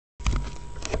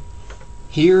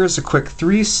Here's a quick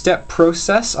 3-step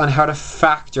process on how to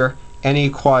factor any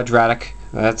quadratic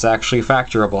that's actually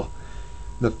factorable.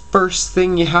 The first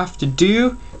thing you have to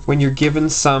do when you're given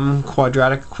some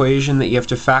quadratic equation that you have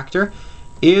to factor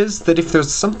is that if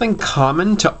there's something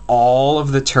common to all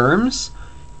of the terms,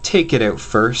 take it out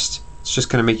first. It's just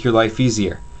going to make your life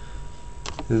easier.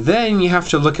 Then you have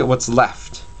to look at what's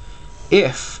left.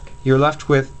 If you're left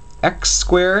with x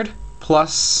squared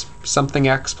plus something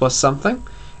x plus something,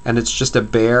 and it's just a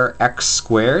bare x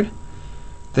squared,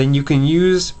 then you can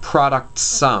use product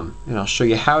sum. And I'll show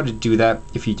you how to do that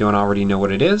if you don't already know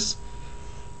what it is.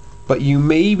 But you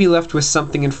may be left with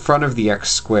something in front of the x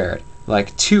squared,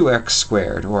 like 2x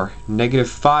squared or negative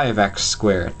 5x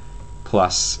squared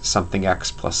plus something x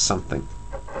plus something.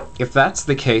 If that's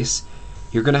the case,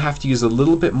 you're going to have to use a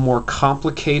little bit more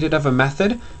complicated of a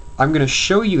method. I'm going to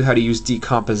show you how to use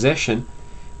decomposition,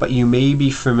 but you may be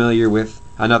familiar with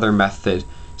another method.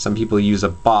 Some people use a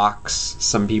box,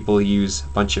 some people use a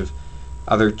bunch of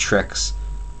other tricks.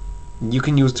 You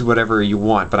can use whatever you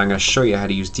want, but I'm going to show you how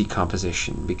to use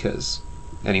decomposition because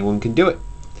anyone can do it.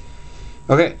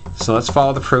 Okay, so let's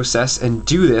follow the process and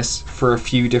do this for a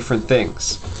few different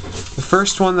things. The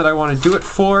first one that I want to do it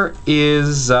for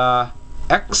is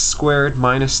x squared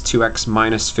minus 2x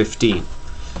minus 15.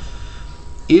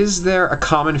 Is there a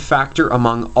common factor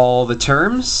among all the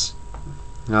terms?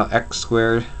 Now x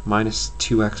squared minus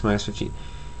 2x minus 15.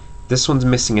 This one's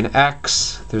missing an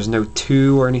x. There's no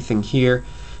 2 or anything here.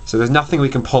 So there's nothing we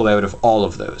can pull out of all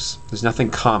of those. There's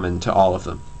nothing common to all of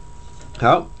them.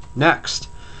 Oh, next.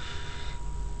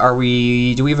 Do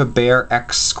we have a bare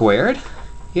x squared?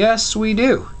 Yes, we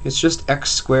do. It's just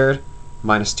x squared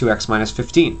minus 2x minus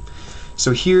 15.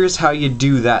 So here's how you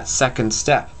do that second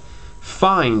step.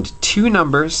 Find two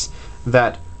numbers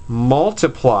that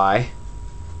multiply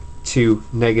to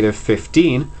negative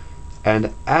 15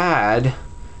 and add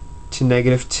to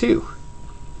negative 2.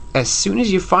 As soon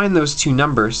as you find those two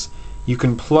numbers, you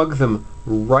can plug them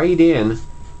right in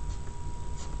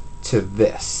to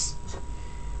this.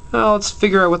 Well, let's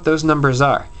figure out what those numbers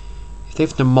are. If they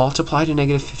have to multiply to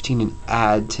negative 15 and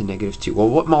add to negative 2. Well,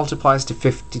 what multiplies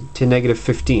to negative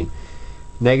 15?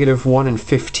 Negative 1 and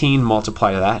 15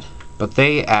 multiply to that, but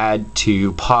they add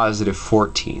to positive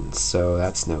 14, so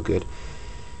that's no good.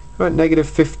 What about negative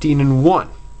 15 and 1?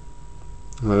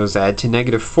 Those add to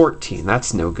negative 14.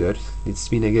 That's no good. Needs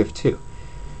to be negative 2.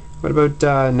 What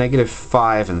about negative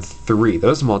 5 and 3?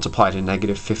 Those multiply to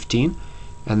negative 15,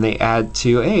 and they add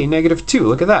to, hey, negative 2.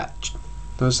 Look at that.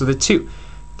 Those are the two.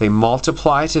 They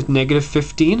multiply to negative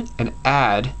 15 and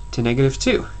add to negative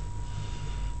 2.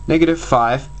 Negative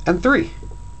 5 and 3.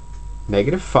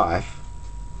 Negative 5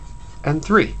 and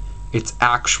 3. It's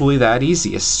actually that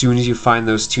easy as soon as you find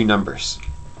those two numbers.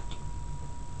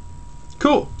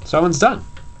 Cool. So that one's done.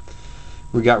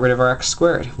 We got rid of our x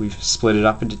squared. We've split it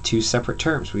up into two separate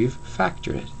terms. We've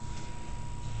factored it.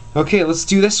 Okay, let's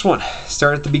do this one.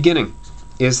 Start at the beginning.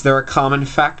 Is there a common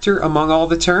factor among all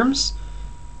the terms?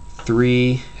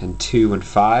 3 and 2 and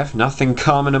 5. Nothing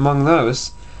common among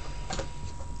those.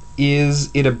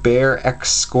 Is it a bare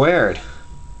x squared?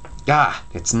 Ah,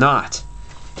 it's not.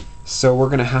 So we're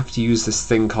going to have to use this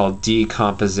thing called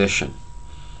decomposition.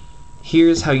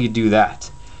 Here's how you do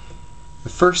that. The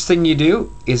first thing you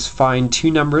do is find two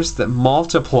numbers that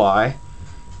multiply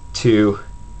to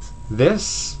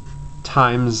this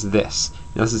times this.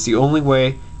 Now this is the only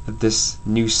way that this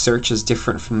new search is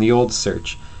different from the old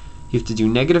search. You have to do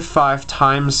negative 5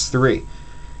 times 3.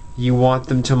 You want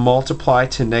them to multiply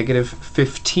to negative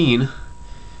 15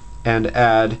 and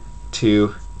add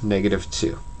to negative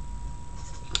 2.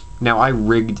 Now I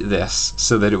rigged this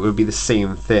so that it would be the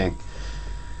same thing.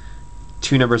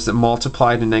 Two numbers that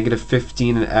multiply to negative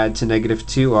 15 and add to negative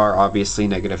 2 are obviously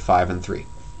negative 5 and 3.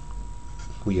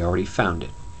 We already found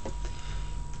it.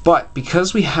 But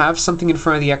because we have something in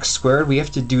front of the x squared, we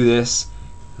have to do this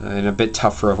in a bit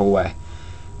tougher of a way.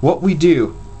 What we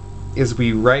do is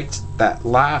we write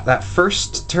that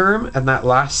first term and that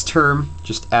last term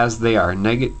just as they are,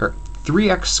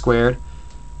 3x squared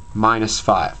minus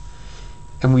 5.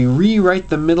 And we rewrite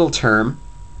the middle term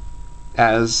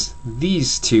as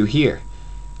these two here.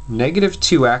 Negative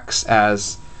 2x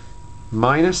as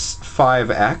minus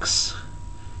 5x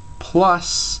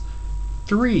plus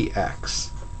 3x.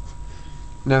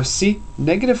 Now see,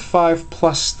 negative 5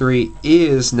 plus 3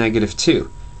 is negative 2,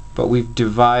 but we've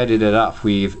divided it up.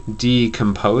 We've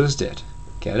decomposed it.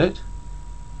 Get it?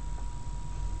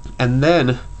 And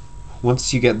then,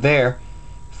 once you get there,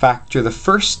 factor the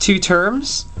first two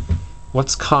terms.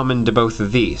 What's common to both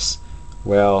of these?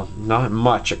 Well, not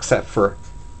much, except for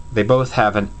they both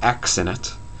have an x in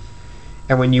it.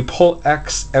 And when you pull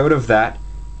x out of that,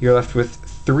 you're left with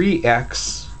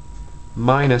 3x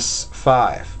minus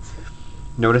 5.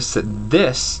 Notice that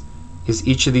this is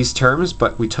each of these terms,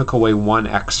 but we took away one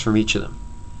x from each of them.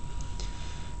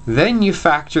 Then you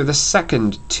factor the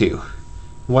second two.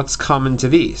 What's common to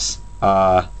these?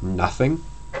 Nothing.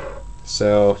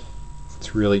 So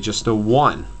it's really just a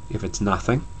 1 if it's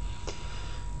nothing.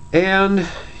 And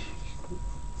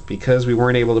because we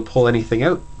weren't able to pull anything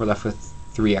out, we're left with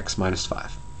 3x minus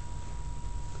 5.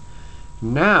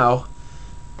 Now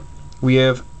we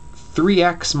have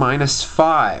 3x minus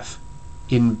 5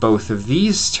 in both of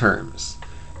these terms.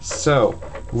 So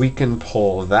we can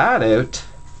pull that out,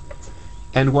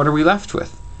 and what are we left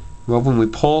with? Well, when we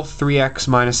pull 3x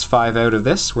minus 5 out of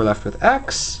this, we're left with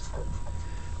x.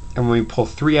 And when we pull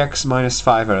 3x minus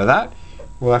 5 out of that,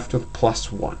 we're left with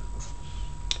plus 1.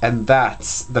 And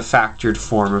that's the factored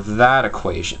form of that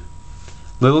equation.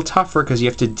 A little tougher because you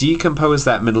have to decompose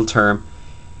that middle term,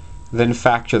 then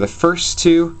factor the first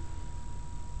two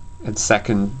and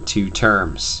second two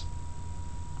terms.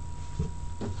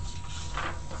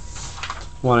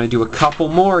 Want to do a couple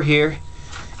more here.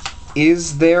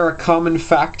 Is there a common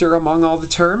factor among all the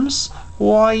terms?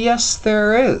 Why, yes,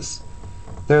 there is.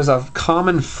 There's a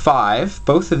common 5.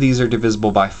 Both of these are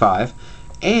divisible by 5.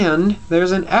 And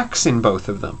there's an x in both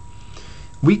of them.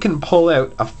 We can pull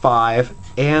out a 5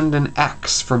 and an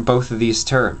x from both of these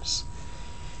terms.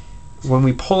 When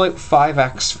we pull out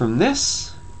 5x from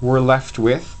this, we're left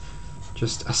with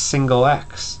just a single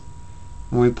x.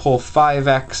 When we pull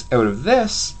 5x out of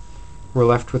this, we're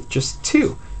left with just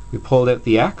 2. We pulled out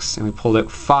the x and we pulled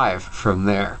out 5 from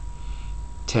there.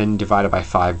 10 divided by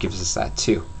 5 gives us that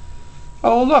 2.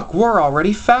 Oh look, we're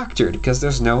already factored because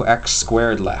there's no x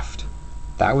squared left.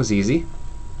 That was easy.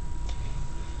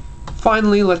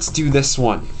 Finally, let's do this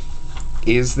one.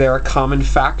 Is there a common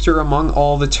factor among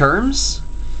all the terms?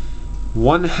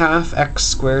 1/2 x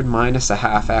squared minus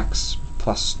 1/2 x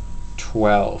plus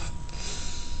 12.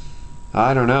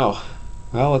 I don't know.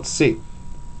 Well, let's see.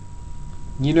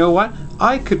 You know what?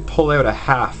 I could pull out a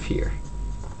half here.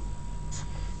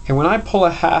 And when I pull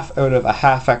a half out of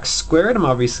 1/2 x squared, I'm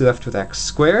obviously left with x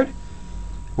squared.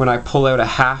 When I pull out a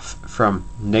half from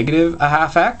negative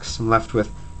 1/2 x, I'm left with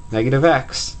negative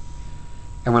x.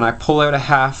 And when I pull out a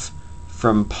half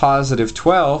from positive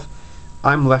 12,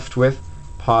 I'm left with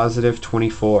positive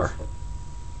 24.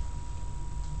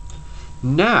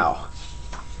 Now,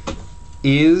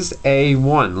 is a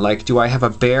 1, like, do I have a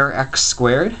bare x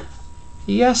squared?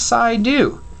 Yes, I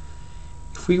do.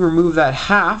 If we remove that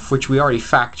half, which we already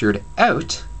factored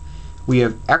out, we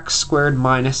have x squared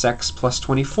minus x plus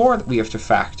 24 that we have to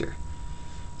factor.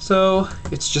 So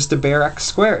it's just a bare x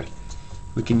squared.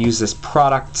 We can use this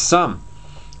product sum.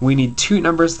 We need two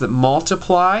numbers that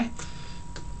multiply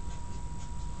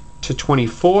to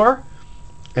 24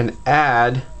 and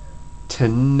add to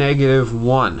negative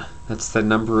 1. That's the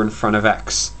number in front of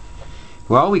x.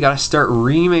 Well, we got to start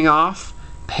reaming off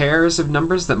pairs of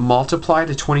numbers that multiply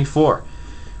to 24.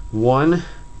 1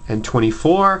 and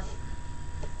 24.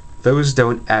 Those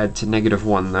don't add to negative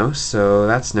 1 though, so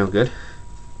that's no good.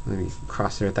 Let me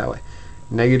cross it out that way.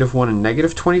 Negative 1 and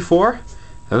negative 24.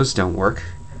 Those don't work.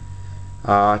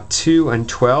 2 and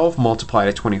 12 multiply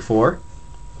to 24,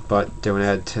 but don't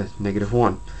add to negative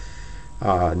 1.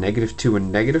 Negative 2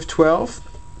 and negative 12.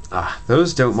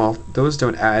 Those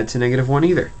don't add to negative 1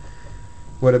 either.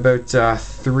 What about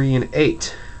 3 and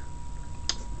 8?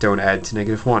 Don't add to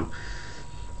negative 1.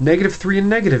 Negative 3 and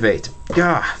negative 8.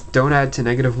 Don't add to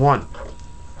negative 1.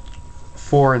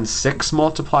 4 and 6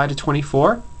 multiply to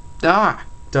 24.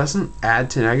 Doesn't add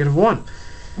to negative 1.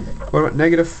 What about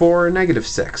negative 4 and negative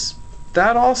 6?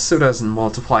 That also doesn't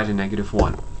multiply to negative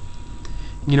 1.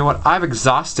 You know what? I've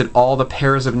exhausted all the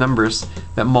pairs of numbers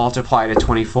that multiply to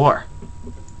 24.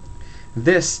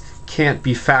 This can't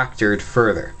be factored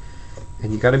further.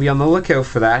 And you got to be on the lookout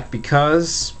for that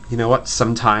because, you know what,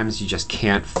 sometimes you just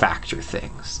can't factor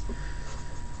things.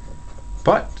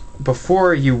 But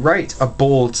before you write a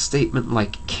bold statement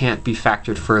like can't be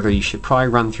factored further, you should probably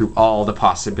run through all the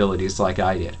possibilities like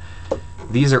I did.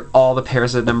 These are all the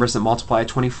pairs of numbers that multiply to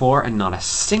 24, and not a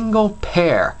single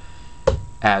pair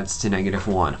adds to negative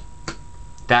 1.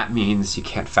 That means you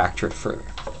can't factor it further.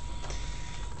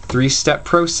 3-step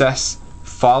process.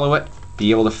 Follow it. Be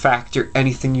able to factor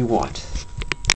anything you want.